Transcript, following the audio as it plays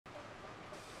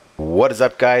What is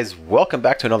up, guys? Welcome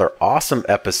back to another awesome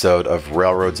episode of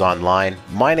Railroads Online.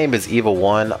 My name is Evil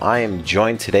One. I am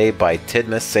joined today by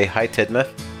Tidmouth. Say hi, Tidmouth.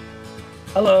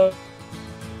 Hello.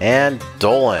 And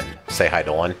Dolan. Say hi,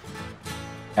 Dolan.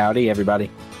 Howdy, everybody.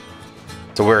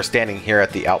 So we're standing here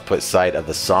at the output site of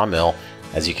the sawmill.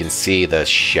 As you can see, the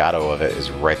shadow of it is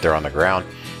right there on the ground.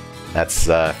 That's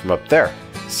from up there.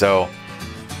 So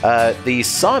the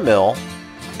sawmill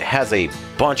has a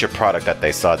bunch of product that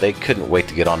they saw. They couldn't wait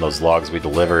to get on those logs we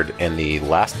delivered in the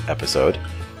last episode.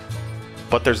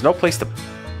 But there's no place to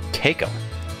take them.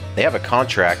 They have a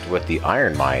contract with the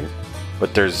iron mine,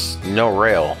 but there's no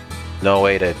rail, no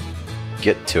way to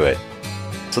get to it.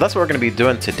 So that's what we're going to be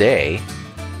doing today.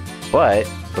 But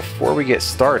before we get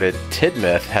started,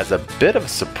 Tidmouth has a bit of a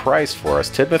surprise for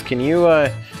us. Tidmouth, can you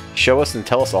show us and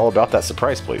tell us all about that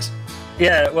surprise, please?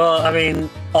 Yeah, well, I mean,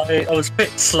 I was a bit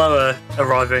slower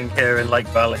arriving here in Lake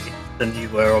Valley than you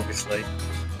were, obviously.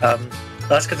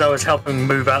 That's because I was helping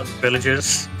move out the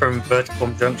villagers from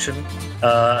Vertiform Junction,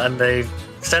 and they've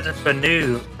set up a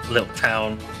new little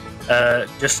town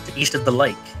just east of the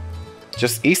lake.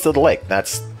 Just east of the lake.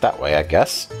 That's that way, I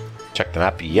guess. Check the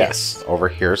map. Yes, over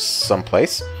here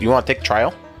someplace. You want to take a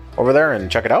trial over there and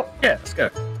check it out? Yeah, let's go.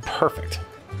 Perfect.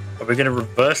 Are we going to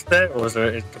reverse there, or is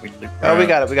there? Can we loop Oh, we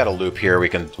got a loop here.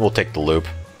 We'll take the loop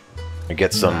and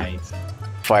get some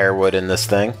firewood in this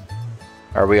thing.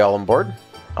 Are we all on board?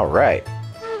 All right.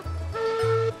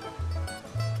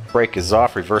 Brake is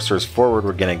off. Reverser is forward.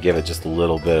 We're gonna give it just a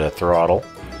little bit of throttle.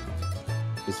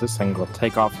 Is this thing will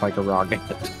take off like a rocket?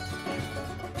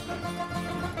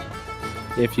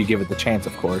 If you give it the chance,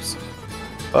 of course.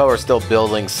 Well, we're still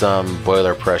building some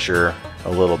boiler pressure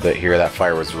a little bit here. That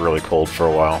fire was really cold for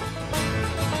a while.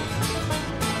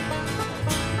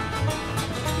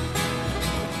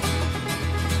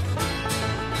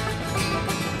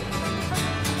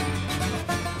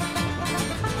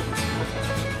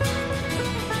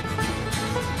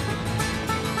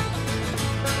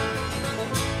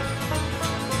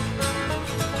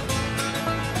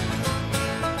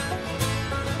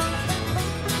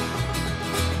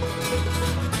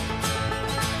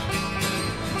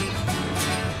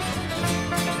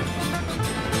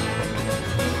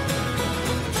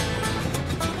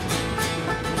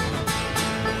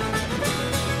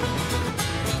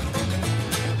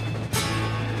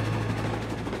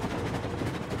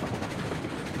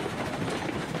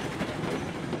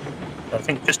 I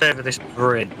think just over this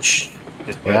bridge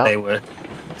is where they were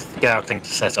scouting to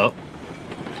set up.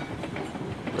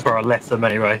 That's where I left them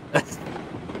anyway.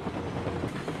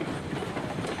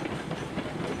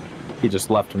 He just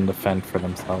left them to fend for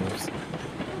themselves.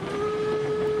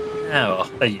 Oh,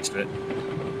 well, they're used to it.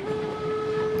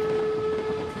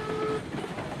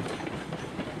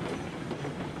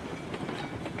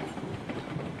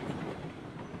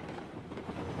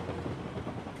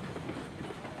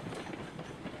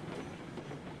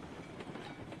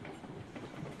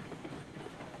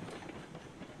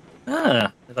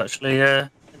 Ah, they've actually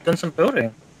done some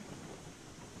building.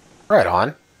 Right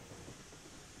on.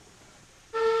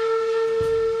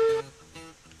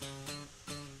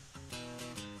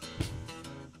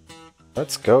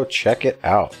 Let's go check it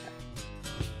out.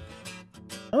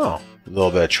 Oh, a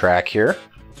little bit of track here.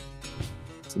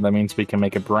 So that means we can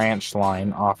make a branch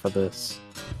line off of this.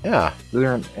 Yeah. Is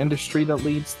there an industry that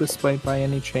leads this way by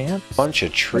any chance? Bunch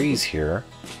of trees here.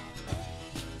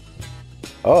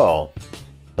 Oh,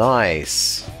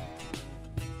 nice.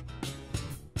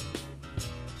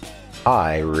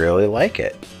 I really like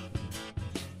it.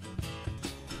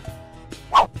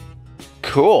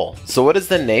 Cool. So what is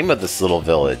the name of this little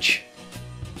village?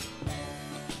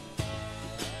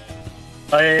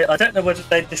 I don't know whether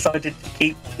they decided to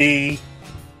keep the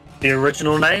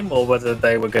original name or whether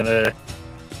they were going to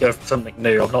go for something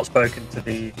new. I've not spoken to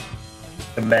the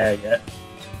mayor yet.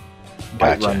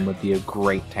 White Run would be a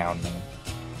great town name.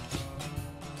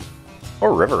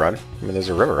 Or River Run. I mean, there's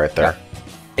a river right there.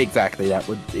 Yeah, exactly, that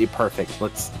would be perfect.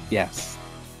 Yes.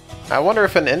 I wonder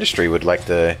if an industry would like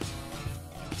to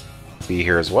be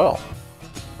here as well.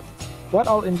 What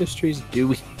all industries do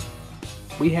we...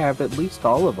 We have at least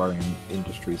all of our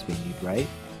industries we need, right?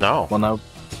 No. Well, no.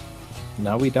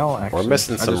 No, we don't, actually. We're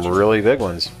missing some really big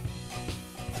ones.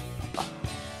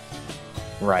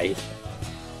 Right.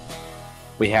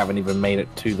 We haven't even made it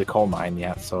to the coal mine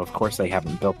yet, so of course they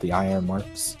haven't built the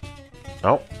ironworks.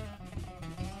 Oh.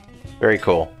 Very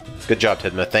cool. Good job,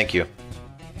 Tidmouth. Thank you.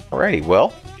 Alrighty,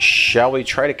 well, shall we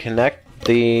try to connect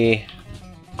the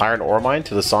iron ore mine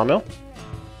to the sawmill?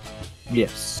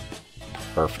 Yes.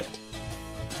 Perfect.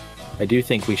 I do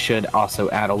think we should also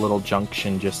add a little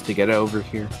junction just to get over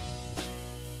here.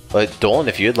 But Dolan,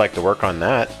 if you'd like to work on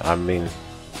that, I mean,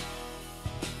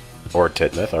 or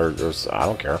Tidmouth, or I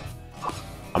don't care.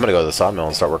 I'm gonna go to the sawmill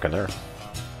and start working there.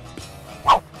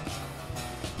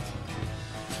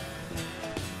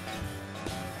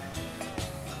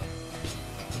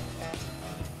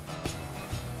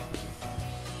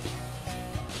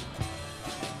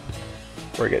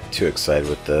 Before I get too excited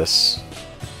with this,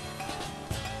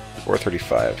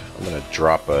 435. I'm gonna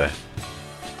drop a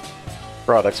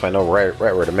product so I know right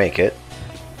where to make it.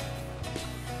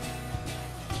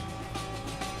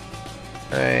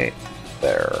 Right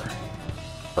there.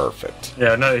 Perfect.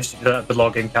 Yeah, I noticed you at the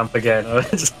logging camp again. I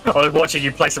was watching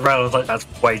you place around. I was like, that's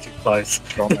way too close.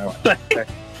 Oh, no.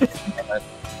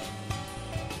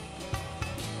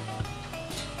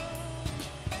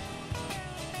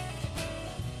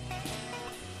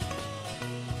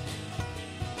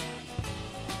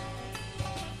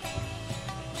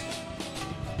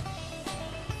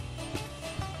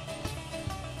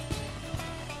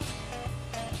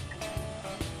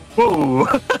 Whoa!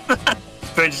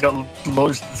 Spoon just got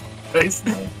launched in his face.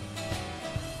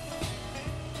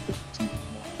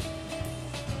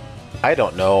 I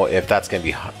don't know if that's gonna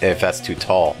be if that's too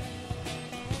tall.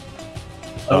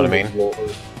 Know what I mean?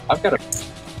 I've got a.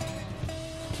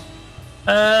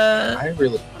 I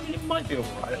really. I mean, it might be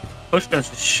alright. I was going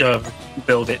to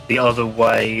build it the other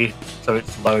way so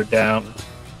it's low down.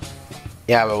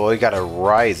 Yeah, but we gotta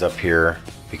rise up here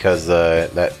because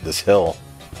this hill.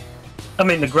 I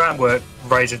mean, the groundwork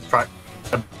raises the track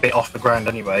a bit off the ground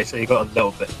anyway, so you got a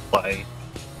little bit of play.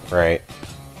 Right.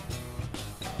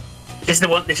 This is the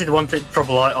one thing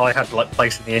trouble I had like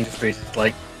placing the industries. It's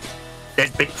like there's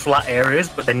big flat areas,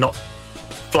 but they're not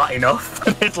flat enough.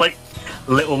 There's like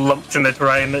little lumps in the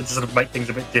terrain that sort of make things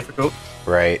a bit difficult.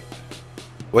 Right.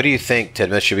 What do you think,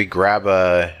 Tidmouth? Should we grab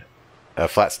a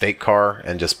flat stake car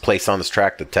and just place on this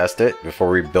track to test it before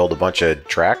we build a bunch of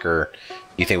track, or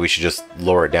do you think we should just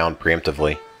lower it down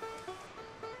preemptively?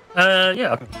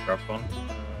 Yeah, I can grab one.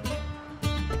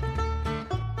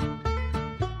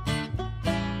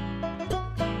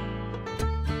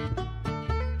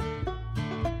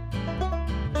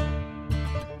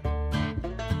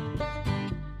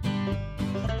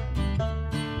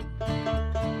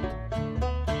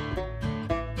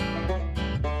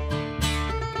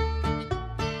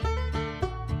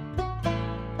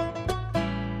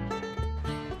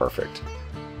 Perfect.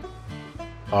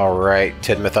 All right,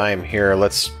 Tidmouth, I am here.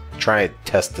 Let's try and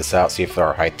test this out, see if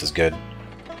our height is good.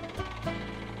 I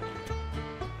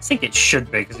think it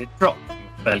should be because it dropped from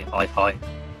a fairly high height.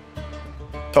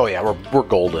 Oh yeah, we're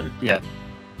golden. Yeah.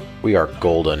 We are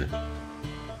golden.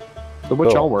 So what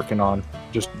Oh. y'all working on?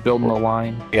 Just building a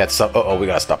line? Yeah, it's oh, we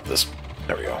gotta stop this.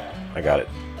 There we go. I got it.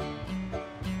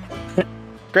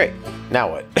 Great. Now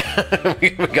what? we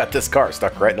got this car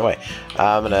stuck right in the way.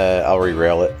 I'll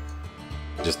re-rail it.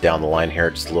 Just down the line here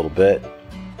just a little bit.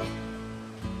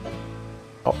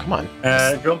 Oh, come on.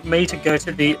 Do you want me to go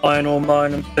to the iron ore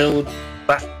mine and build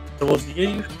back towards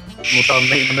you? We'll try and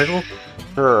meet in the middle.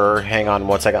 Sure. Hang on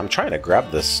one second. I'm trying to grab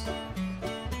this.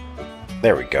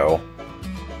 There we go.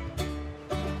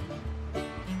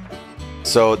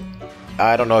 So,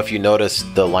 I don't know if you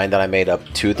noticed the line that I made up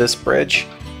to this bridge.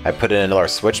 I put in another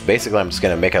switch. Basically, I'm just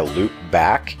going to make a loop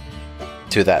back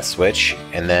to that switch,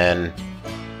 and then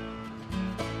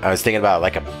I was thinking about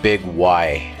like a big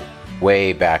Y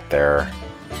way back there.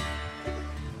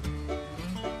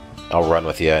 I'll run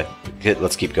with you.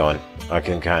 Let's keep going. I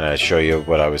can kind of show you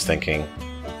what I was thinking.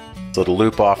 So the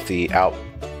loop off the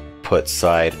output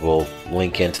side will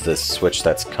link into the switch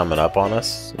that's coming up on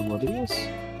us. So what is?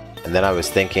 And then I was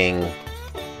thinking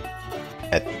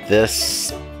at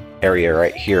this area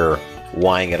right here,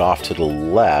 Ying it off to the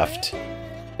left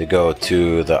to go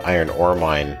to the iron ore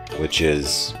mine, which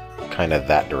is kind of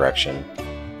that direction.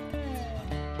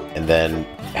 And then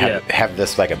have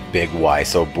this like a big Y,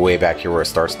 so way back here where it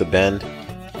starts to bend,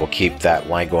 we'll keep that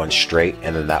line going straight,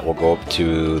 and then that will go up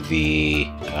to the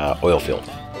oil field.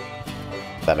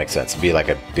 If that makes sense. It'd be like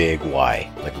a big Y,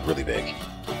 like really big.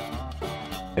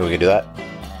 Think we can do that?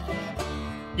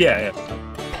 Yeah.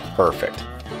 Perfect.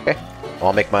 Okay. Well,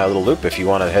 I'll make my little loop. If you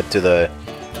want to head to the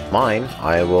mine,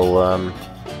 I will.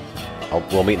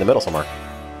 We'll meet in the middle somewhere.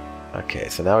 Okay,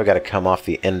 so now we got to come off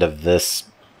the end of this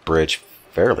bridge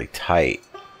fairly tight.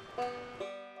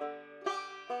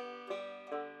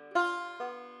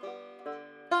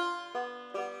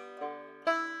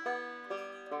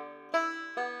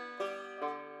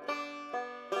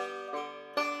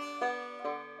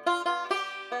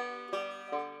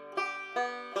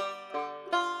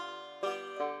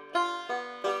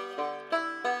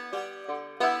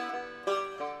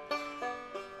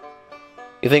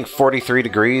 You think 43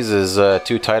 degrees is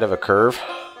too tight of a curve?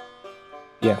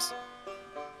 Yes.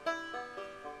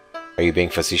 Are you being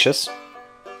facetious?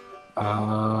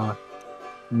 No.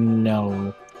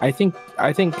 I think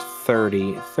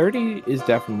 30. 30 is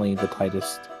definitely the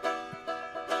tightest.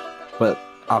 But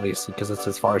obviously, because it's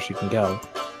as far as you can go.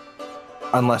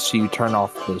 Unless you turn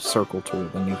off the circle tool,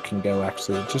 then you can go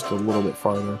actually just a little bit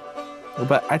farther.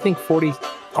 But I think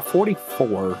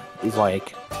 44 is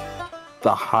like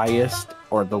the highest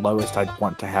or the lowest I'd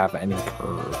want to have any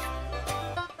curve.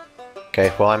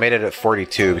 Okay, well I made it at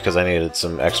 42 because I needed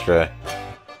some extra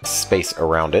space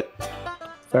around it.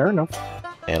 Fair enough.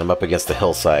 And I'm up against the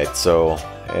hillside, so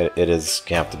it is going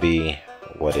to have to be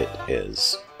what it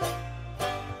is.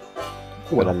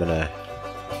 But I'm going to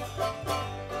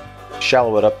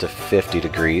shallow it up to 50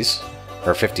 degrees,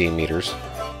 or 15 meters.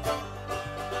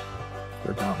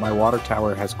 Forgot my water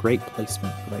tower has great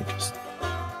placement, but I just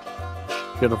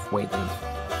should have waited.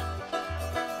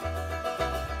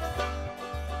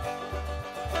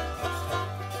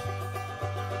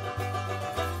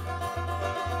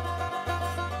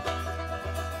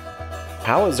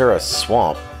 How is there a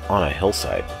swamp on a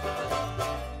hillside?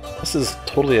 This is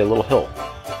totally a little hill.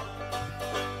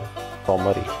 It's all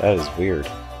muddy. That is weird.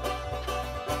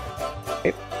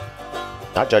 Hey,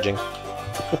 not judging.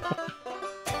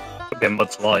 Could be a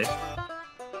mudslide.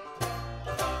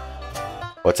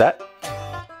 What's that?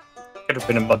 Could have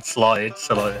been a mudslide,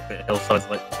 so like a bit of hillside's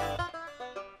like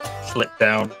slip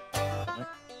down.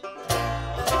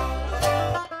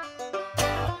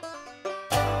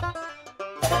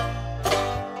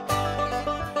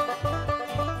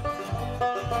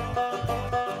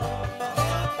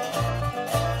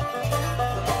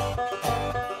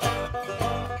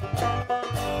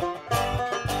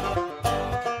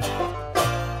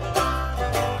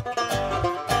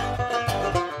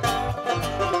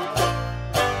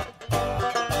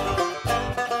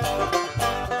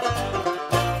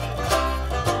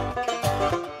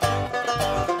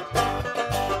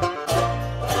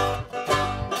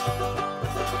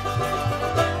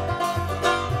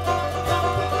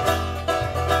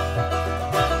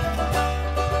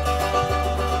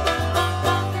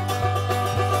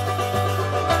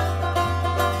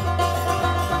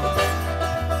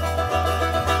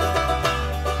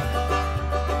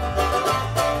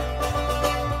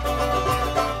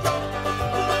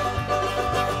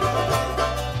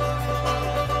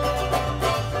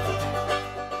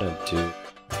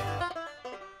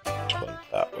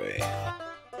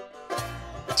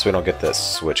 So we don't get this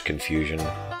switch confusion.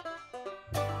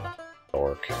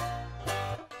 Dork.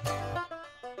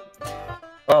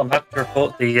 Well, I'm happy to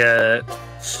report the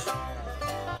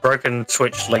broken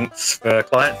Switch links for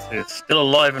clients is still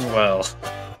alive and well.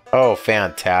 Oh,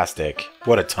 fantastic.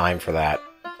 What a time for that.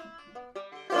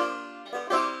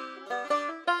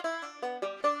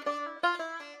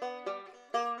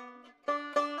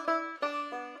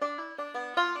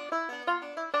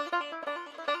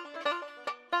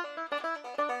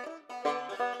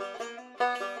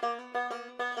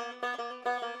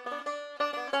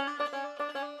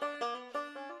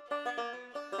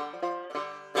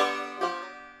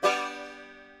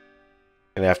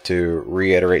 I have to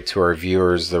reiterate to our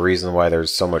viewers the reason why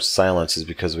there's so much silence is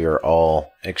because we are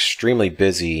all extremely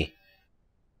busy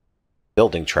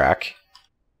building track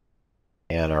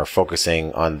and are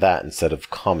focusing on that instead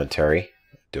of commentary.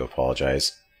 I do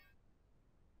apologize.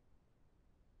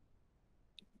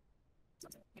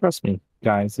 Trust me,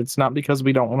 guys, it's not because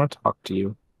we don't want to talk to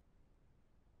you.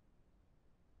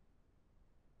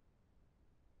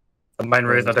 The main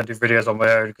reason I don't do videos on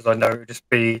my own because I know it would just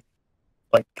be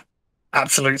like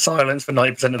absolute silence for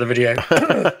 90% of the video.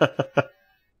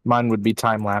 Mine would be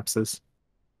time lapses.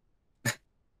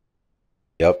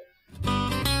 Yep.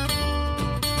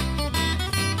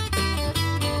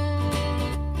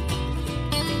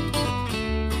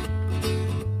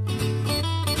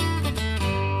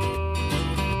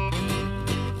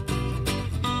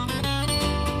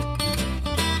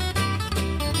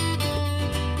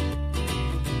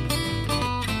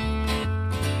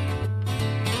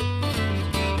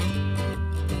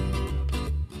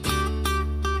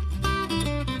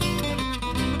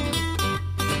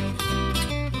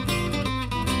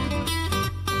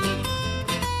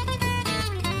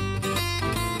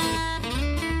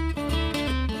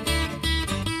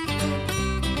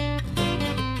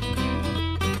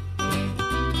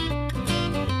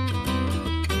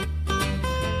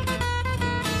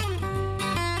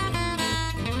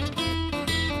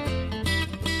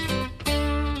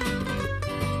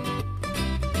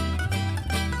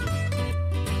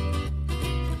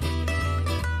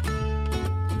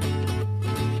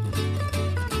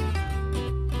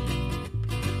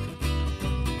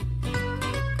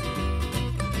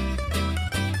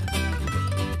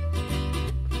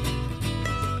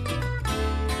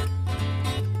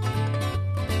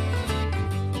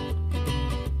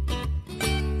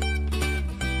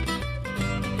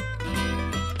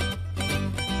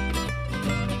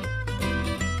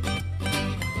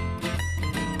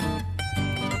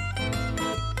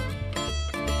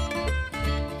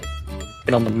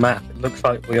 looking on the map, it looks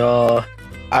like we are.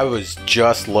 I was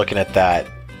just looking at that.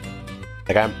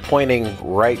 Like, I'm pointing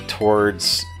right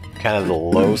towards kind of the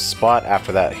low spot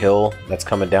after that hill that's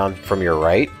coming down from your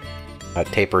right.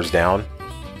 Tapers down.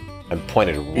 I'm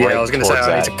pointed right towards that. Yeah, I was going to say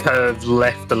I need to curve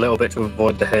left a little bit to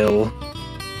avoid the hill.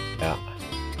 Yeah.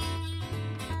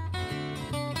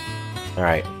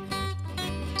 Alright.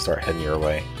 Start heading your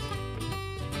way.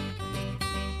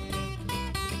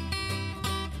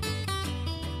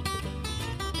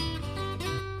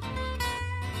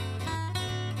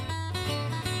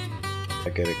 I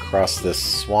get across this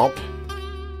swamp.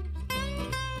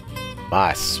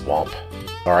 My swamp.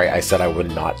 Sorry, I said I would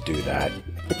not do that.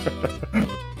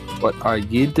 What are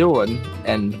you doing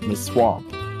in the swamp?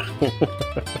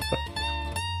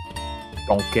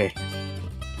 Okay.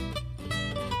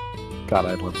 God,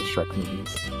 I love the Shrek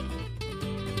movies.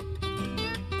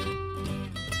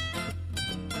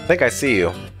 I think I see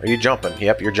you. Are you jumping?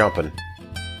 Yep, you're jumping.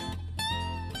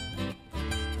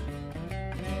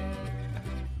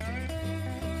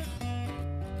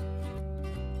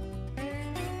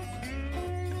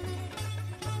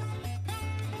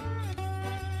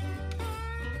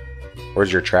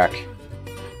 Where's your track?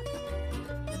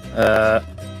 Let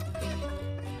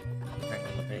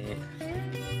me...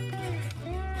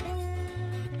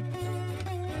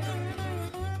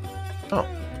 Oh.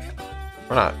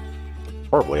 We're not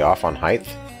horribly off on height.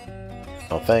 I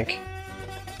don't think.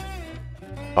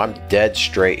 I'm dead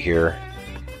straight here.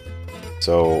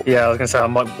 So... Yeah, I was going to say I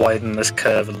might widen this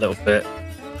curve a little bit.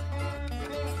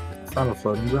 It's not a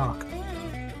floating rock.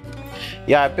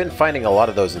 Yeah, I've been finding a lot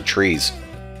of those in trees.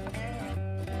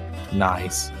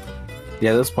 Nice.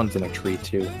 Yeah, this one's in a tree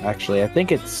too. Actually, I think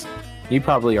it's... You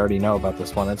probably already know about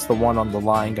this one. It's the one on the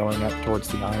line going up towards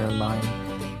the iron mine.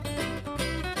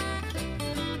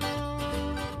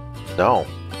 No.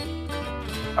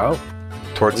 Oh.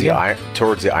 Towards the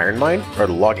iron mine or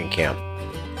the logging camp?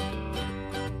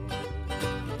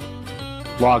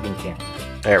 Logging camp.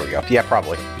 There we go. Yeah,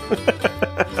 probably.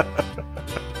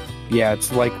 Yeah,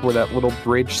 it's like where that little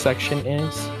bridge section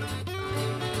is.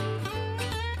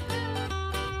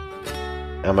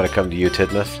 I'm gonna come to you,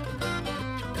 Tidmouth.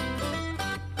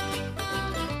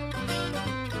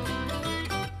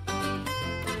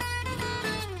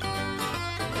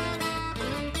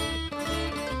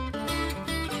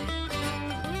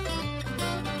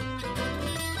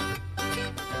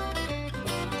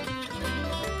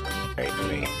 Alright, let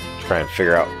me try and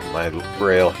figure out my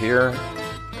rail here.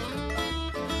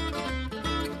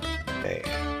 Okay.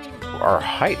 Our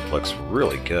height looks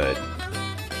really good.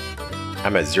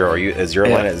 I'm at 0. Are you at 0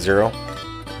 line at 0?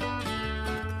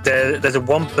 There's a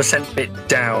 1% bit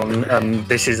down, and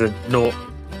this is a not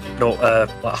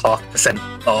like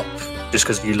 0.5% up, just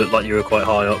because you look like you were quite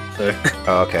high up. So.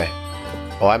 Oh, okay.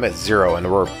 Well, I'm at 0,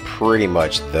 and we're pretty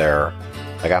much there.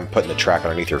 Like, I'm putting the track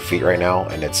underneath your feet right now,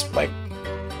 and it's like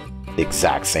the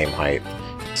exact same height.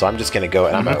 So I'm just gonna go,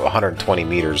 and I'm at 120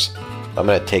 meters. I'm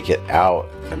gonna take it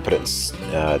out and put it in,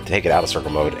 take it out of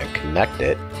circle mode and connect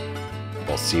it.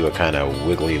 We'll see what kind of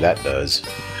wiggly that does.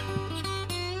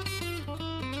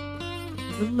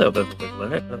 There's a little bit of a wiggle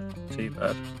in it, but not too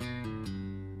bad.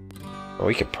 Well,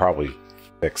 we could probably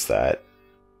fix that.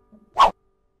 You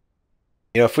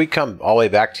know, if we come all the way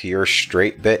back to your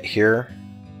straight bit here...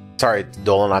 Sorry,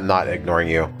 Dolan, I'm not ignoring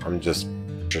you. I'm just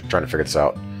trying to figure this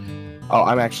out. Oh,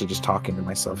 I'm actually just talking to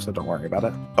myself, so don't worry about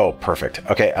it. Oh, perfect.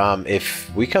 Okay, if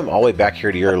we come all the way back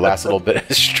here to your last little bit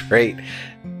of straight...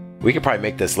 We could probably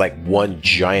make this like one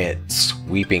giant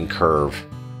sweeping curve.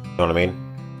 You know what I mean?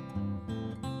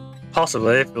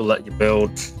 Possibly, if we'll let you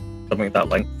build something that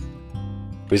length.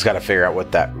 We just got to figure out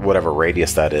what that, whatever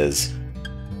radius that is.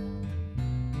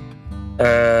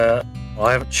 I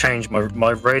haven't changed my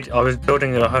radius. I was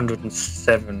building at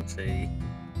 170.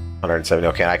 170.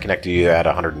 Okay, I connected you at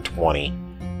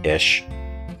 120-ish.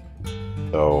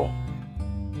 So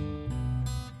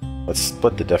let's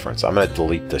split the difference. I'm gonna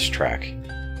delete this track.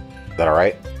 Is that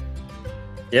alright?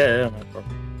 Yeah, no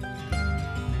problem.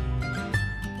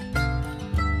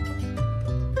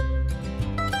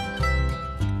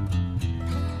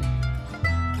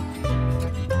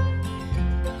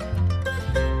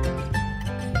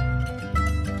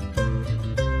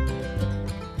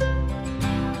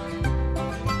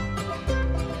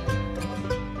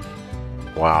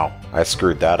 Wow, I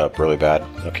screwed that up really bad.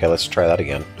 Okay, let's try that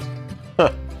again.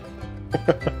 Huh.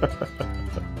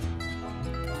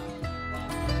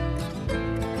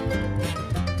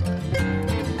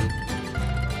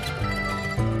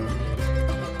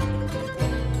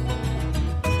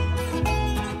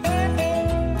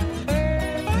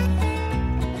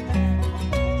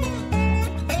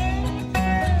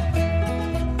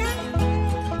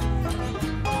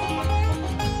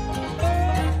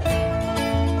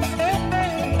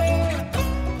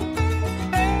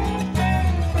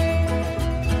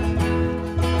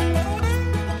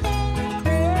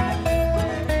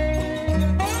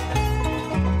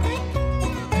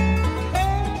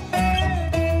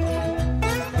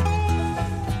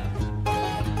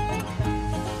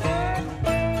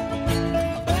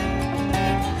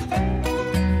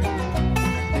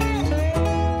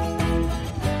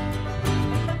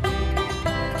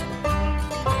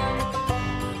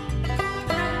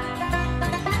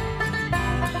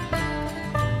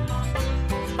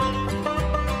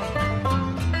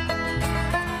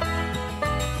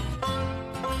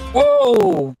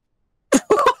 Whoa!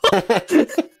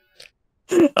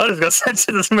 I just got sent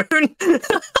to this moon.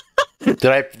 Did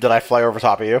I fly over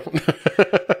top of you?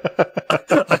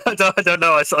 I don't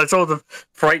know. I saw the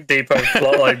freight depot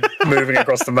like moving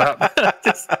across the map.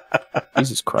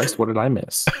 Jesus Christ, what did I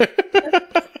miss? I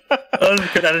was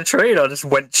looking at a train. I just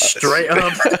went straight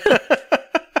up.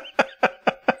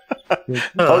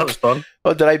 That was fun.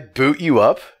 Oh, did I boot you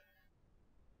up?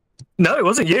 No, it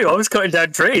wasn't you. I was cutting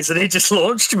down trees, and he just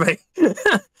launched me.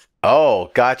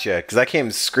 Oh, gotcha. Because I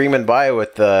came screaming by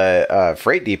with the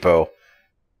freight depot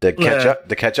to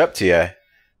catch up to you.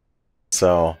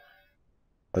 So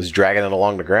I was dragging it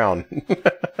along the ground.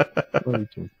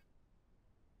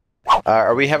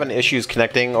 Are we having issues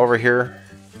connecting over here,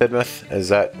 Tidmouth? Is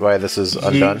that why this is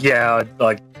undone? Yeah,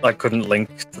 I couldn't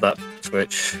link to that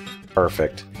switch.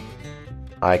 Perfect.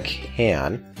 I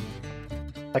can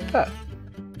like that.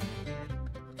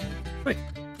 Wait,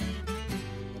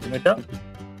 am I done?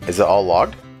 Is it all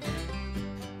logged?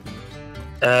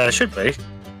 Should be.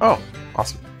 Oh,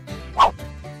 awesome.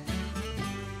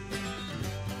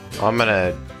 I'm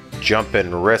gonna jump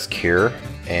in risk here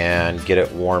and get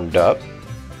it warmed up.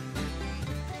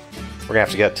 We're gonna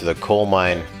have to get to the coal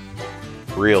mine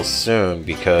real soon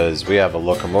because we have a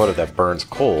locomotive that burns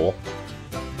coal.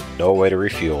 No way to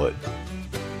refuel it.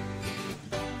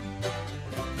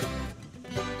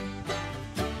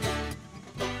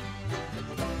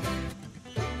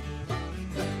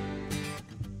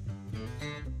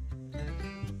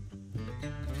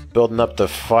 Building up the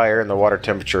fire and the water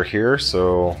temperature here,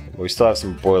 so we still have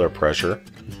some boiler pressure.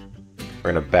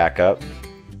 We're gonna back up.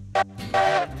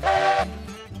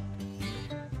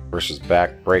 Versus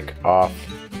back, break off.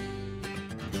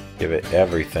 Give it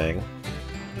everything.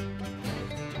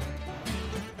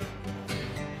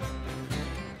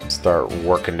 Start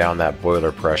working down that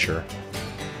boiler pressure.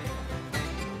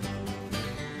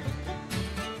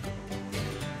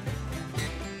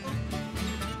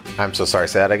 I'm so sorry,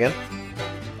 say that again?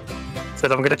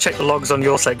 Said I'm going to check the logs on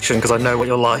your section because I know what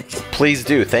you're like. Please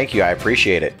do. Thank you. I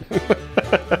appreciate it.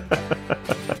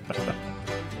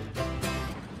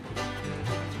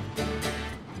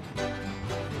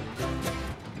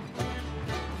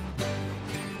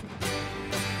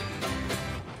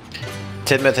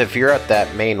 Tidmouth, if you're at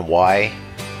that main Y,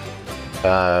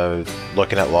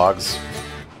 looking at logs,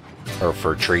 or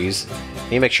for trees,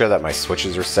 can you make sure that my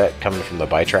switches are set coming from the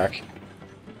buy track?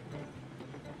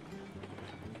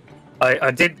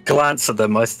 I did glance at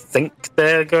them. I think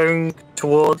they're going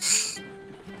towards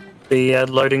the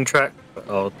loading track, but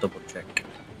I'll double check.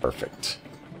 Perfect.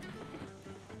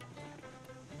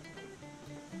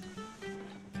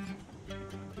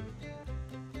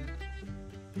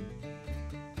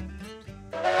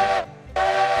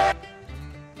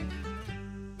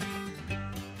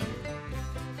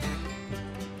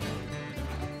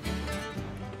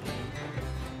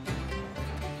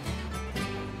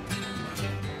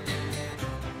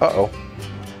 Uh-oh.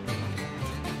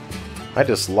 I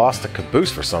just lost the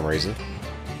caboose for some reason.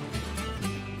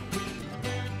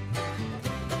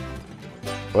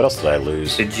 What else did I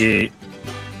lose? Did you?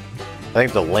 I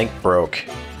think the link broke.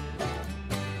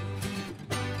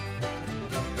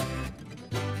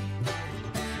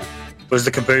 Was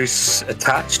the caboose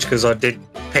attached? Because I did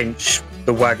pinch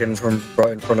the wagon from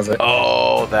right in front of it.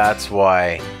 Oh, that's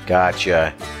why.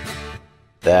 Gotcha.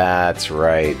 That's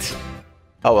right.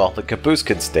 Oh well, the caboose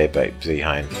could stay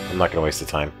behind. I'm not gonna waste the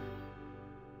time.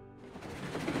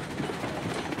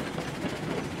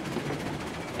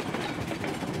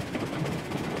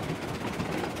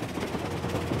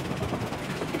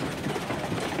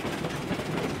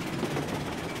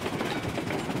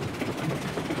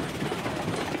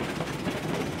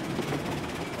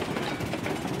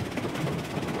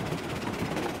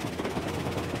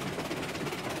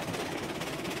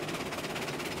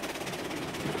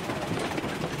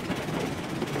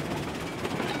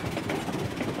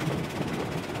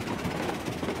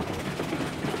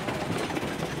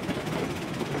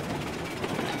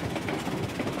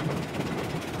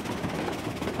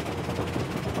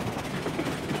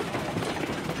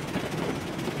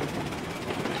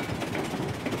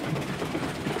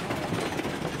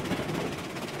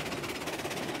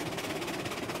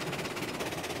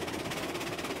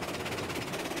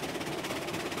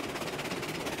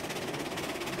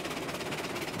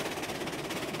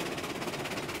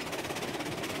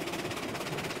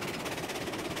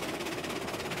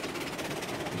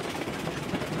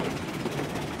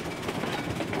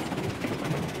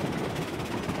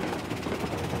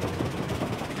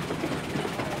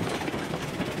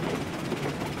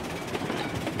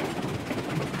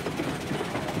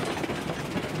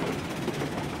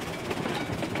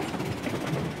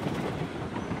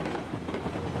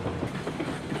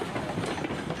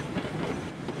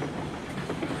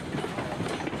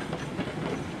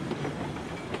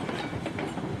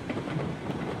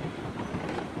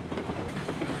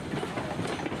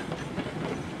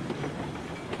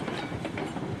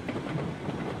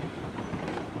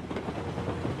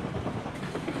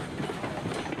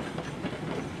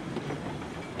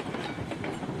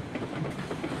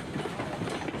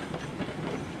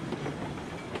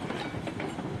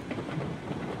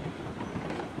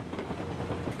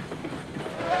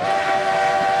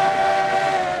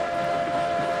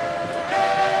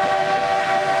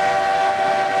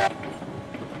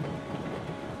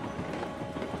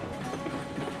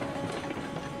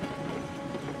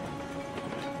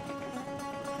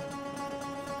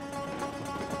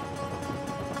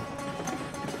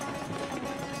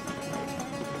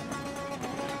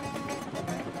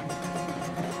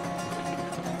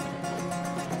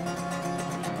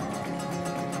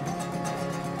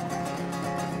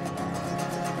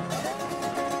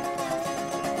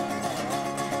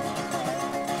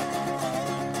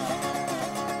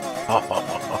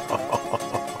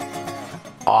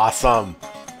 Awesome.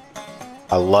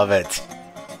 I love it.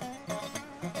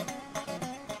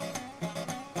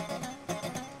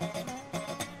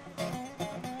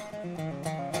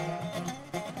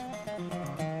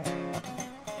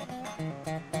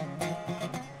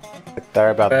 There,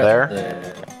 about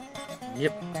there?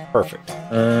 Yep. Perfect.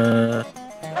 Uh,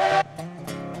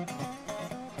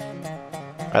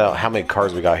 I don't know how many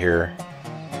cars we got here.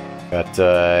 Got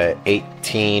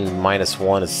 18 minus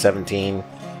 1 is 17.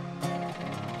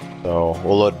 So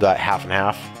we'll load that half and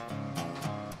half.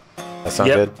 That sound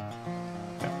Yep. good?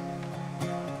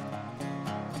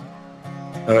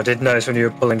 oh, I did notice when you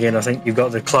were pulling in, I think you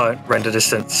got the client render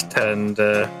distance turned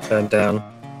down.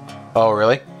 Oh,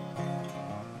 really?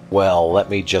 Well, let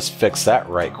me just fix that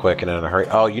right quick and in a hurry.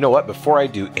 Oh, you know what? Before I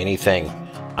do anything,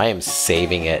 I am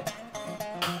saving it.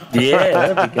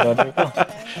 Yeah, that'd be a good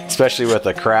idea. Especially with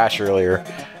the crash earlier.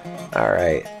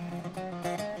 Alright.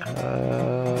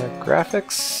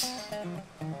 Graphics?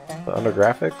 Under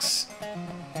graphics?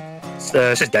 It's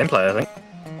just gameplay, I think.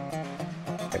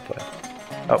 Gameplay.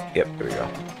 Oh, yep, here we go.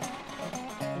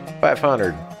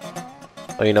 500.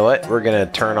 Well, you know what? We're going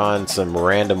to turn on some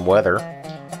random weather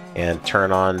and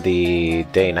turn on the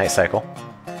day-night cycle.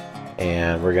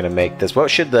 And we're going to make this... What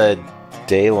should the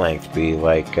day length be?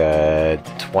 Like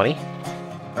 20?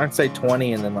 I'd say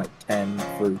 20 and then like 10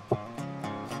 for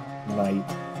night.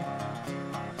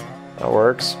 That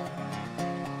works.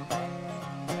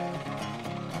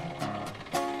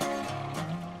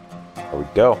 There we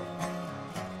go.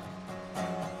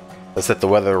 Let's set the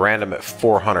weather random at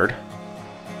 400.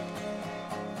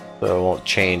 So it won't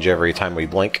change every time we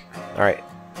blink. Alright.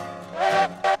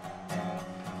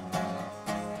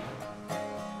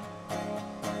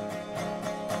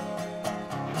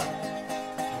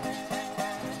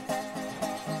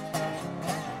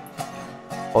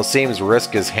 Well, it seems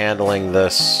Risk is handling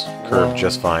this curve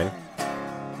just fine.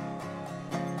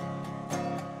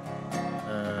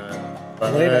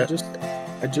 Wait,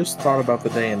 I just thought about the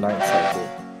day and night cycle.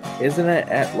 Isn't it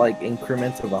at like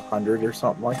increments of 100 or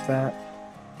something like that?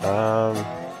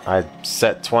 I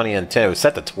set 20 and 10. It was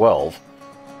set to 12.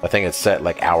 I think it's set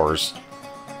like hours.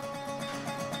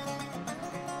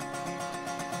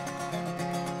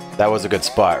 That was a good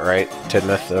spot, right,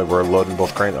 Tidmouth? We're loading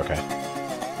both cranes? Okay.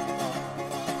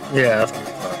 Yeah, I think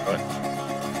it's about right.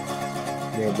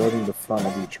 Yeah, loading the front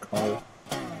of each car.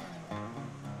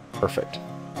 Perfect.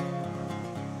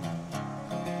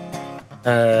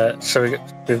 So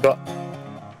we've got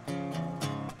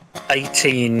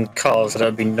 18 cars, so that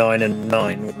would be 9 and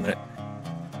 9, wouldn't it?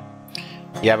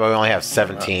 Yeah, but we only have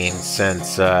 17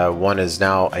 since one is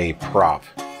now a prop,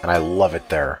 and I love it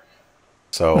there.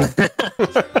 So,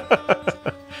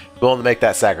 willing to make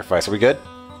that sacrifice. Are we good?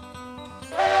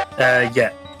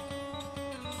 Yeah.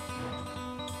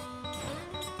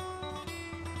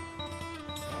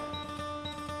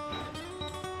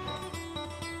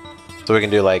 So we can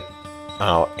do like, I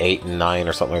don't know, 8 and 9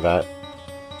 or something like that.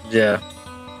 Yeah.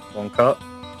 One cut.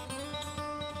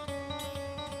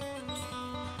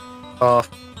 Half.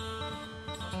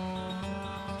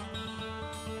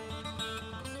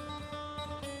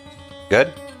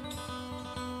 Good?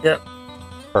 Yep.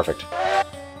 Perfect.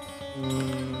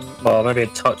 Well, maybe a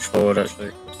touch forward,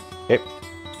 actually. Yep.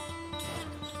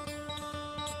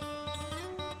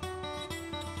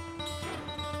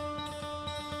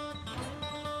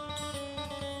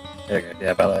 There you go.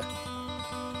 Yeah, about there.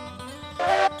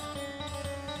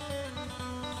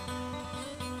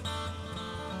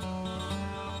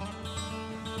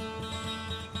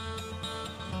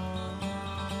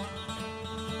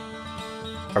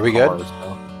 Are we good? Cars,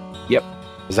 though. Yep.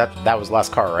 Is that was the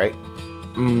last car, right?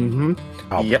 Mm-hmm.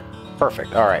 Oh, Yep.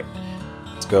 perfect. All right.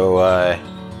 Let's go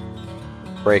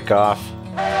break off.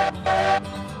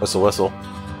 Whistle, whistle.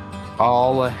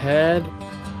 All ahead.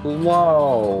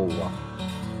 Whoa.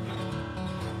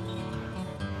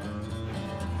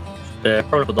 Yeah,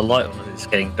 probably put the light on as it's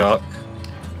getting dark.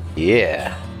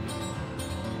 Yeah.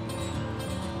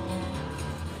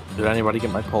 Did anybody get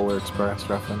my Polar Express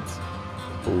reference?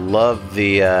 Love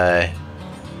the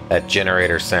that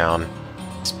generator sound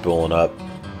spooling up.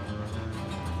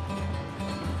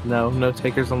 No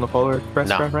takers on the Polar Express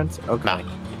No. reference? Okay.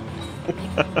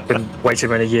 No. Been way too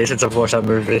many years since I've watched that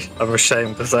movie. I'm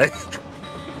ashamed to say.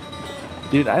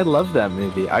 Dude, I love that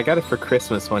movie. I got it for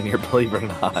Christmas one year, believe it or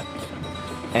not.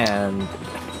 And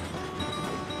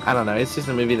I don't know, it's just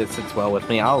a movie that sits well with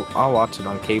me. I'll watch it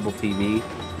on cable TV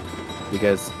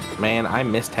because, man, I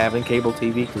missed having cable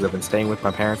TV because I've been staying with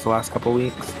my parents the last couple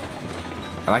weeks.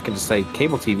 And I can just say,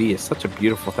 cable TV is such a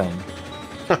beautiful thing.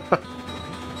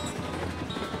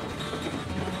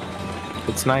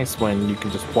 It's nice when you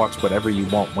can just watch whatever you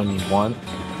want when you want,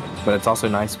 but it's also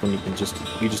nice when you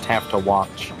just have to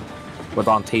watch what's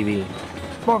on TV.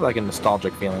 It's more of like a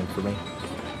nostalgic feeling for me.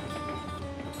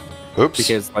 Oops.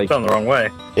 Because like Gone the wrong way.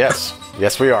 Yes.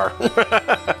 Yes, we are.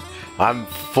 I'm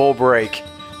full brake.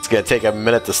 It's going to take a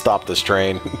minute to stop this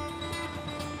train.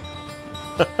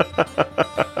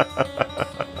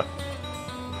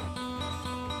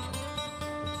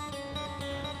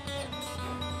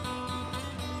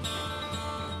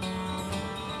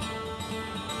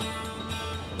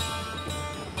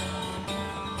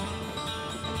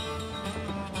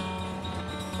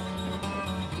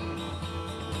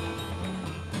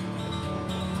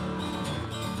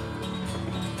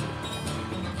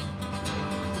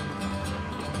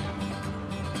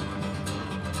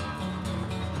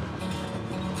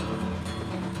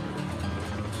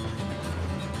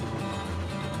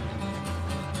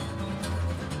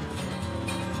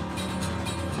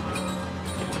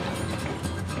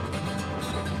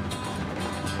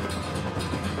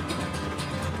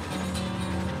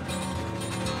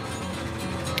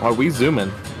 are we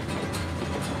zooming?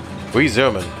 We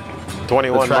zooming.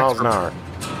 21 The tracks miles an were- hour.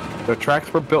 The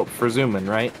tracks were built for zooming,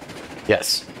 right?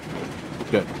 Yes.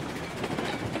 Good.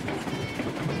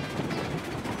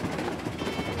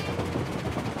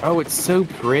 Oh, it's so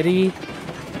pretty.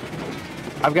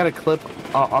 I've got a clip.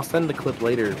 I'll send the clip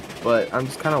later, but I'm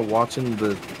just kind of watching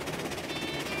the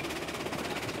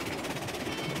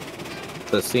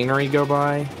scenery go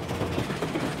by,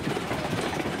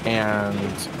 and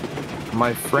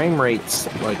my frame rate's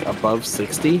like above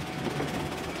 60.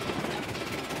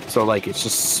 So like it's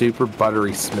just super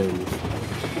buttery smooth.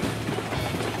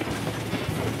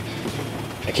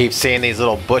 I keep seeing these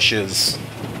little bushes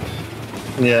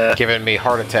Yeah. giving me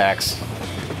heart attacks.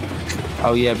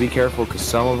 Oh yeah, be careful because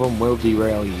some of them will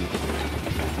derail you.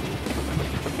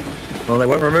 Well, they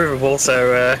weren't removable,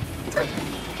 so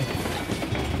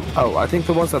Oh, I think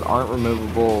the ones that aren't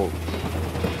removable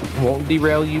won't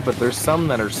derail you, but there's some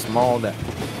that are small that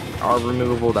are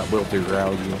removable that will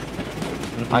derail you.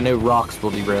 I know rocks will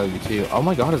derail you too. Oh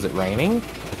my god, is it raining?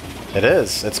 It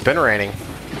is. It's been raining.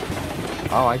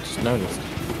 Oh, I just noticed.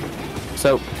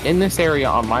 So, in this area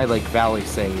on my Lake Valley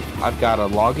save, I've got a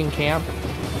logging camp,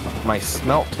 my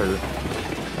smelter,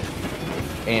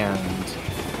 and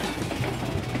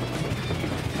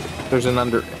there's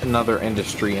another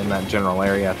industry in that general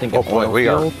area. I think Oh an boy, oil we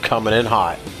are field. coming in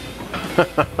hot.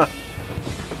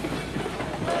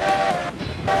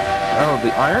 Oh,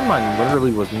 the iron mine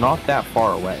literally was not that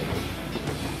far away.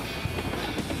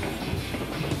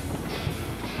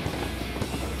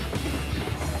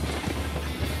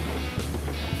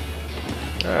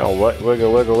 Oh, what?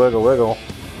 Wiggle, wiggle, wiggle, wiggle.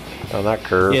 On that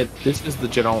curve. Yeah, this is the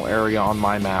general area on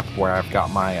my map where I've got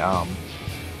my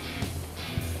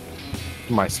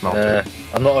my smelter.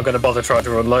 I'm not going to bother trying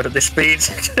to unload at this speed.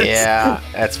 Yeah,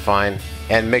 that's fine.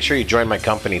 And make sure you join my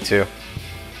company too.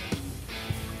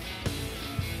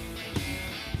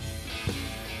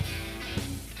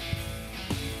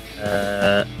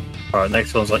 Alright,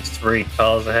 next one's like 3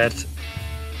 cars ahead.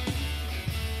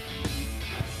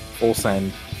 Full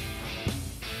send.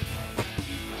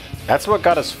 That's what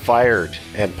got us fired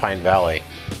in Pine Valley.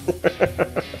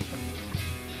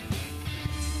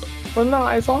 Well, no,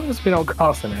 as long as we don't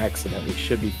cause an accident, we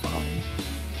should be fine.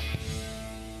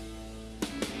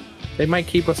 They might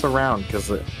keep us around because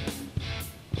it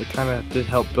kind of did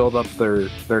help build up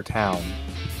their town.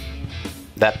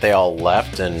 That they all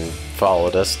left and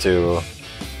followed us to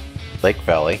Lake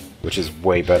Valley, which is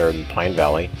way better than Pine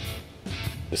Valley.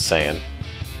 Just saying.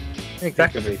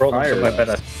 Exactly, They brought them fired somewhere us.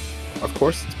 better. Of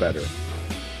course it's better.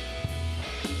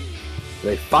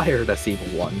 They fired us, Evil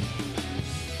One.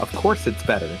 Of course it's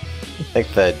better. I think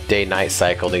the day-night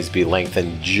cycle needs to be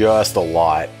lengthened just a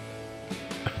lot.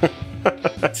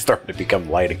 It's starting to become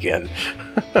light again.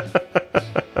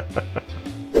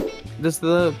 Does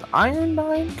the iron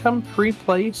mine come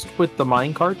pre-placed with the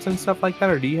mine carts and stuff like that,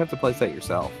 or do you have to place that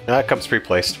yourself? That comes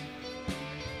pre-placed.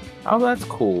 Oh, that's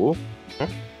cool. I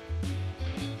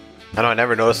know, I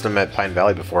never noticed them at Pine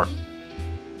Valley before.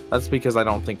 That's because I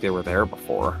don't think they were there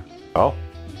before. Oh,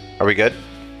 are we good?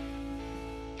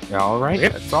 Yeah, all right,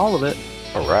 Yep. that's all of it.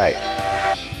 All right.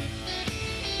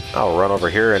 I'll run over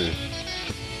here and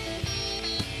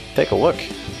take a look.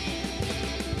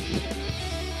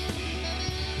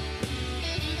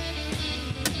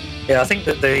 Yeah, I think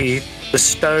that the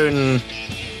stone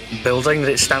building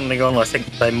that it's standing on, I think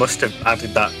they must have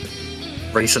added that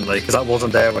recently, because that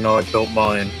wasn't there when I built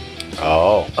mine.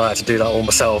 Oh, I had to do that all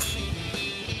myself.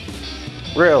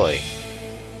 really?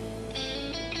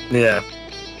 Yeah.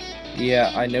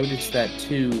 Yeah, I noticed that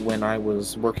too when I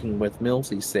was working with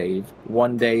Millsy Save.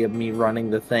 One day of me running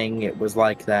the thing, it was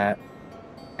like that.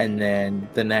 And then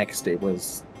the next, it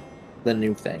was the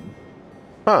new thing.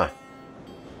 Huh.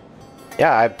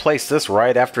 Yeah, I placed this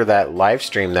right after that live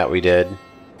stream that we did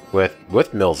with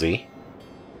Millsy.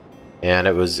 And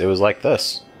it was like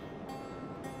this.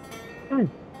 Yeah,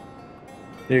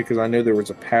 because I knew there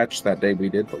was a patch that day we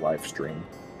did the live stream.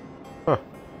 Huh.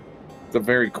 It's a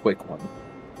very quick one.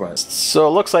 But So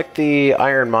it looks like the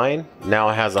iron mine now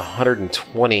has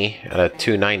 120 out of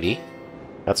 290.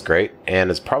 That's great.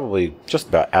 And it's probably just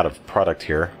about out of product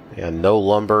here. And no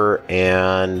lumber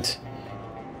and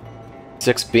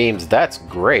 6 beams. That's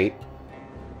great.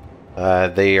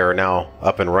 They are now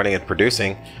up and running and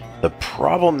producing. The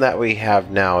problem that we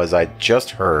have now is I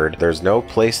just heard there's no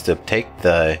place to take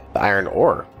the iron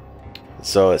ore.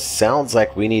 So it sounds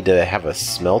like we need to have a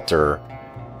smelter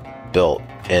built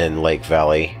in Lake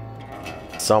Valley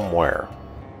somewhere.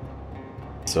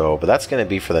 So, but that's going to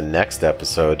be for the next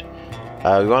episode.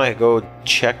 We want to go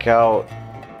check out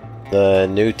the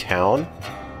new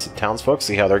townsfolk,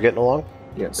 see how they're getting along.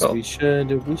 yes, we should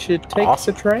take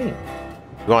Awesome. the train.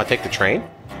 You want to take the train?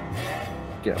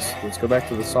 Yes, let's go back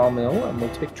to the sawmill and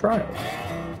we'll take trial.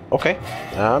 Okay,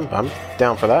 I'm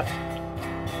down for that.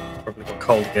 Probably got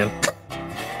cold again.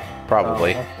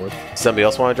 Probably. Awkward. Somebody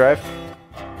else want to drive?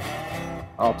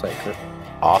 I'll take her.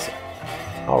 Awesome.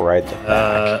 All right.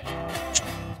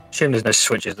 Assume there's no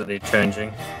switches that need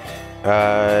changing.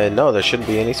 No, there shouldn't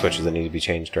be any switches that need to be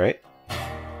changed, right?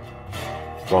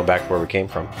 Going back where we came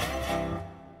from.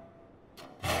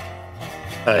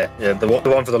 Yeah, the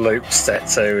one for the loop's set,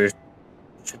 so it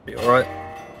should be alright.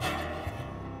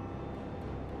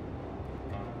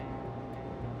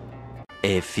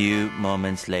 A few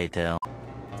moments later.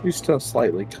 You're still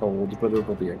slightly cold, but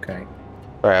it'll be okay.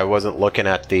 Sorry, I wasn't looking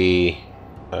at the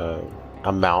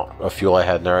amount of fuel I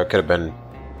had in there. I could have been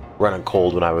running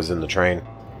cold when I was in the train.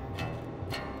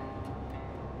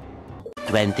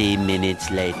 20 minutes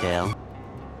later.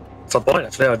 It's a point,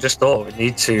 actually. I just thought we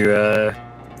need to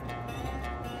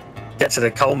get to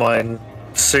the coal mine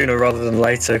sooner rather than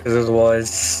later, because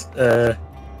otherwise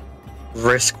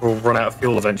Risk will run out of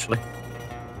fuel eventually.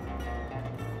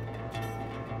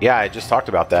 Yeah, I just talked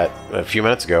about that a few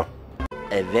minutes ago.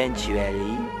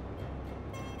 Eventually.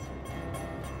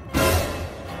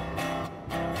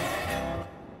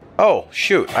 Oh,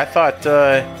 shoot. I thought,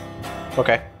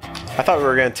 okay. I thought we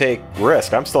were going to take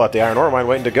Risk. I'm still at the iron ore mine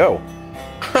waiting to go.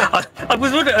 I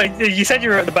was wondering, you said you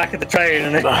were at the back of the train,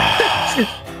 and then...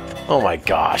 Oh my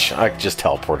gosh, I just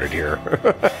teleported here.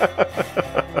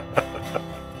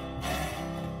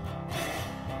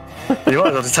 You might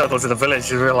as well just teleport to the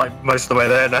village, we're like most of the way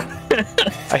there now.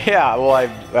 Yeah, well,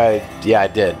 yeah, I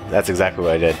did. That's exactly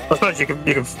what I did. I suppose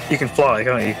you can fly,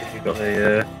 can't you? 'Cause you've got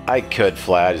the I could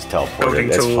fly, I just teleported. Building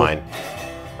That's tool. fine.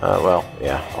 Well,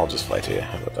 yeah, I'll just fly to you.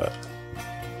 How about that?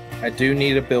 I do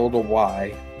need to build a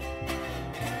Y.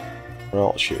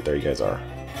 Well, shoot, there you guys are.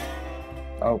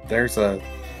 Oh, there's a...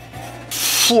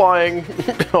 Flying!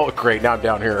 Oh, great, now I'm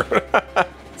down here.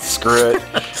 Screw it.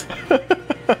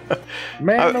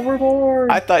 Man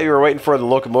overboard! I thought you were waiting for the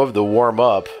locomotive to warm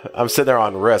up. I'm sitting there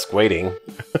on Risk waiting.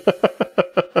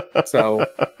 So,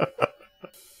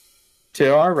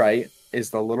 to our right is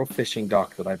the little fishing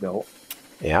dock that I built.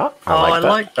 Yeah, I that.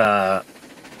 like that.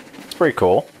 It's pretty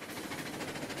cool.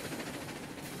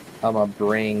 I'm gonna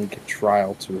bring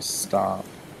trial to a stop.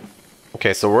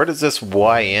 Okay, so where does this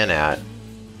Y in at?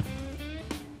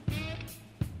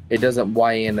 It doesn't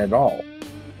Y in at all.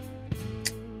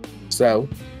 So,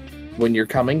 when you're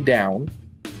coming down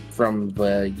from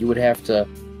the... You would have to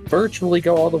virtually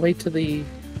go all the way to the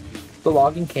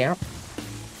logging camp,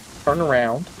 turn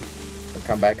around, and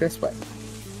come back this way.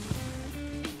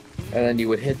 And then you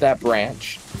would hit that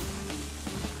branch,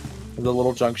 the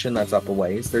little junction that's up a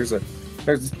ways. There's a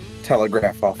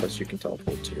telegraph office you can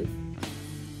teleport to.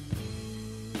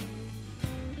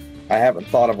 I haven't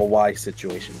thought of a Y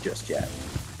situation just yet.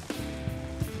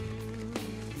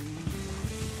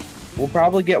 We'll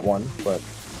probably get one, but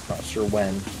not sure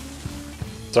when.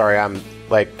 Sorry, I'm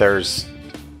like, there's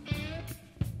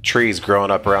trees growing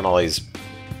up around all these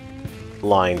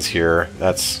lines here.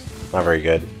 That's not very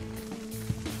good.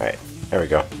 Alright, there we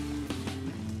go.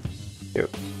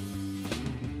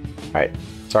 Alright,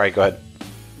 sorry, go ahead.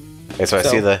 Okay, so I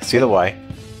see the Y.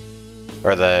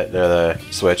 Or the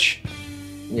switch.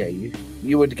 Yeah,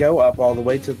 you would go up all the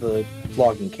way to the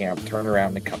logging camp, turn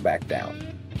around, and come back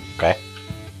down. Okay.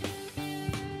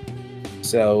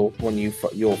 So when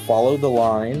you'll follow the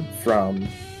line from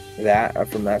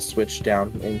that switch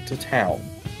down into town,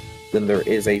 then there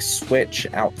is a switch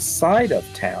outside of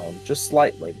town, just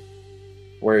slightly,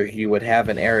 where you would have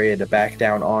an area to back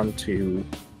down onto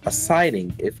a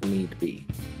siding if need be.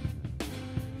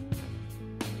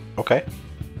 Okay.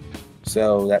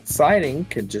 So that siding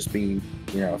could just be,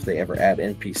 if they ever add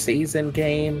NPCs in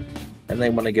game and they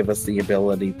want to give us the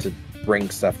ability to bring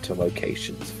stuff to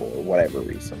locations for whatever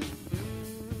reason.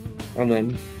 And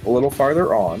then a little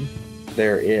farther on,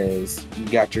 you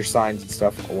got your signs and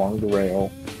stuff along the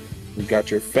rail. You've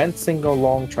got your fencing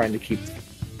along trying to keep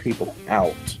people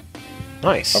out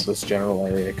Nice. of this general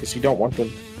area because you don't want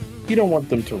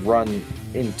them to run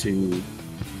into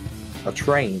a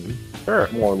train. Sure.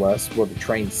 More or less, where the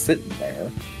train's sitting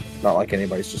there. Not like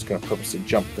anybody's just going to purposely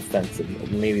jump the fence and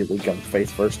immediately go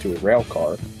face first to a rail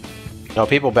car. No,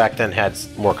 people back then had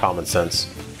more common sense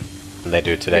than they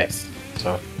do today. Yes,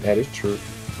 So that is true.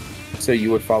 So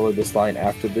you would follow this line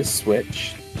after this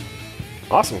switch.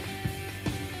 awesome.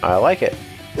 I like it.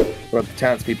 But the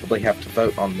townspeople, they have to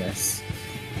vote on this.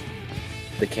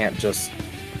 They can't just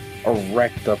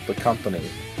erect up the company,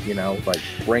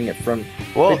 bring it from...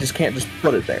 Well, they just can't just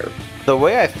put it there. the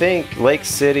way I think the Lake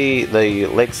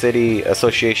City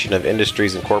Association of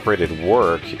Industries Incorporated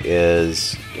work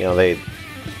is,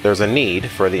 there's a need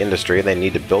for the industry. They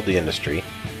need to build the industry.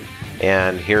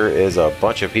 And here is a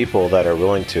bunch of people that are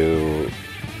willing to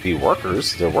be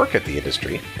workers to work at the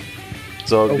industry.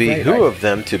 So it'd behoove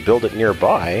them to build it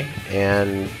nearby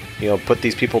and, put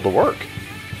these people to work.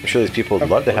 I'm sure these people would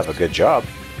love to have a good job.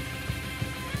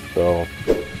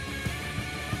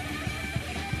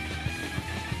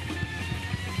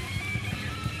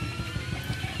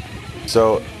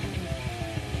 So,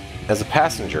 as a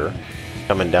passenger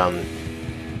coming down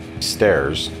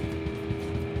stairs,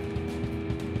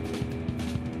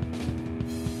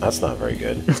 that's not very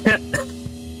good.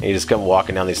 You just come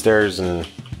walking down these stairs and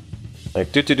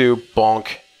like do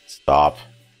bonk, stop.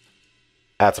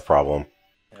 That's a problem.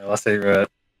 Yeah, I'll say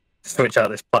switch out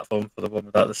this platform for the one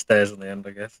without the stairs on the end,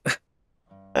 I guess.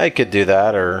 I could do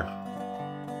that, or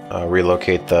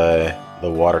relocate the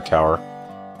water tower.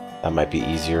 That might be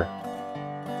easier.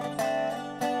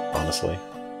 Honestly.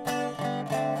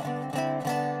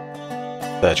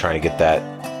 Trying to get that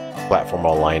platform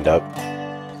all lined up.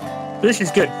 This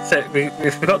is good. So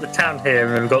we've got the town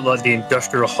here, and we've got like the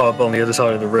industrial hub on the other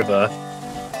side of the river.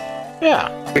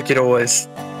 Yeah. We could always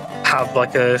have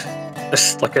like a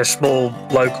small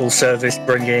local service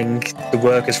bringing the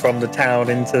workers from the town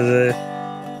into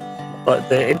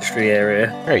the industry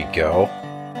area. There you go.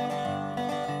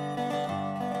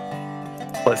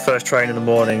 Like first train in the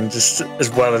morning, just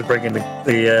as well as bringing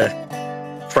the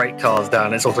freight cars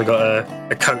down. It's also got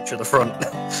a coach at the front.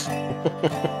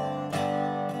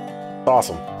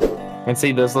 Awesome. And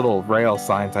see those little rail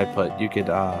signs I put, you could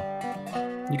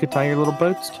tie your little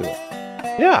boats to it.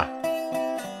 Yeah.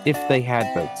 If they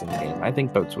had boats in the game. I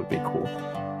think boats would be cool.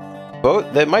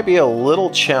 Boat, that might be a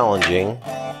little challenging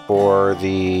for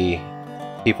the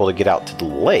people to get out to the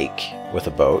lake with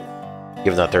a boat,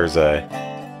 given that there's a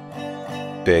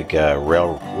big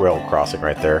rail crossing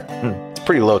right there. It's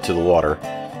pretty low to the water.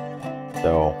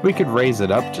 So we could raise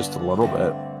it up just a little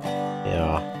bit.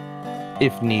 Yeah.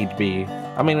 If need be.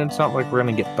 I mean, it's not like we're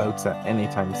going to get boats at any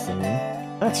time soon.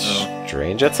 That's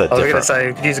strange. That's a I was different... going to say,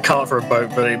 you could use a cart for a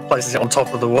boat, but it places it on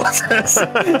top of the water.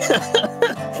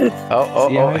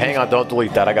 Hang on. Don't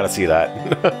delete that. I got to see that.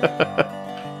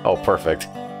 Oh, perfect.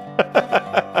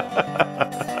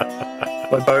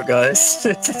 My boat, guys.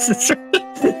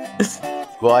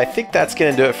 Well, I think that's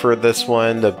going to do it for this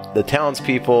one. The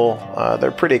townspeople,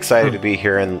 they're pretty excited to be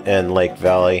here in Lake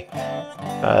Valley.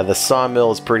 The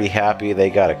sawmill is pretty happy.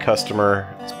 They got a customer.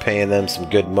 It's paying them some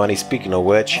good money. Speaking of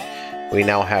which, we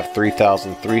now have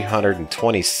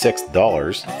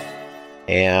 $3,326.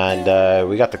 And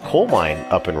we got the coal mine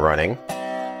up and running.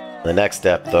 The next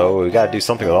step, though, we got to do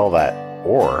something with all that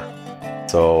ore.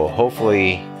 So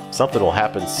hopefully something will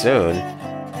happen soon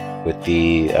with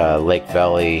the Lake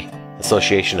Valley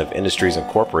Association of Industries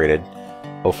Incorporated.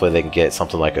 Hopefully they can get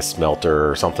something like a smelter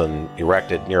or something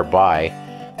erected nearby.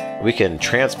 We can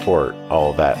transport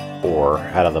all of that ore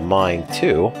out of the mine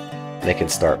too, and they can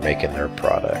start making their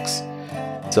products.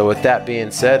 So with that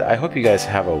being said, I hope you guys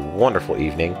have a wonderful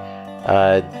evening.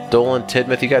 Dolan,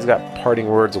 Tidmouth, you guys got parting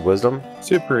words of wisdom?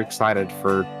 Super excited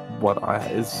for what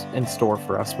is in store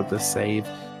for us with this save.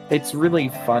 It's really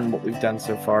fun what we've done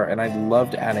so far, and I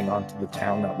loved adding on to the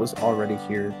town that was already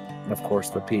here. And of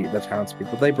course, the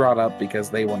townspeople they brought up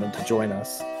because they wanted to join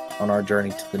us on our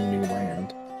journey to the new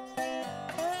land.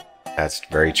 That's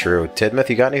very true. Tidmouth,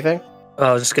 you got anything?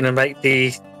 I was just going to make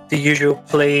the usual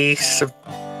plea,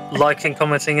 liking,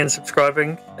 commenting, and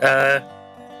subscribing.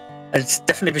 And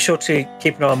definitely be sure to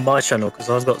keep an eye on my channel because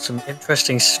I've got some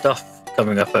interesting stuff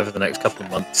coming up over the next couple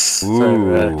of months.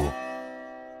 Ooh.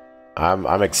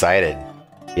 I'm excited.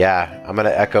 Yeah, I'm going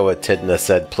to echo what Tidmouth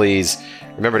said. Please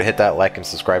remember to hit that like and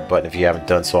subscribe button if you haven't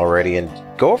done so already. And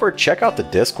go over and check out the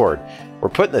Discord. We're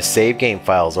putting the save game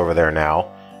files over there now.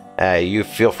 You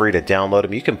feel free to download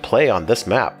them. You can play on this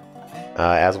map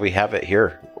as we have it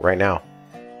here right now.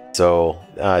 So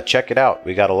check it out.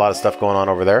 We got a lot of stuff going on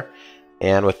over there.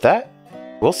 And with that,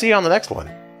 we'll see you on the next one.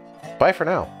 Bye for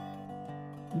now.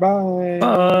 Bye.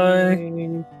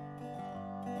 Bye.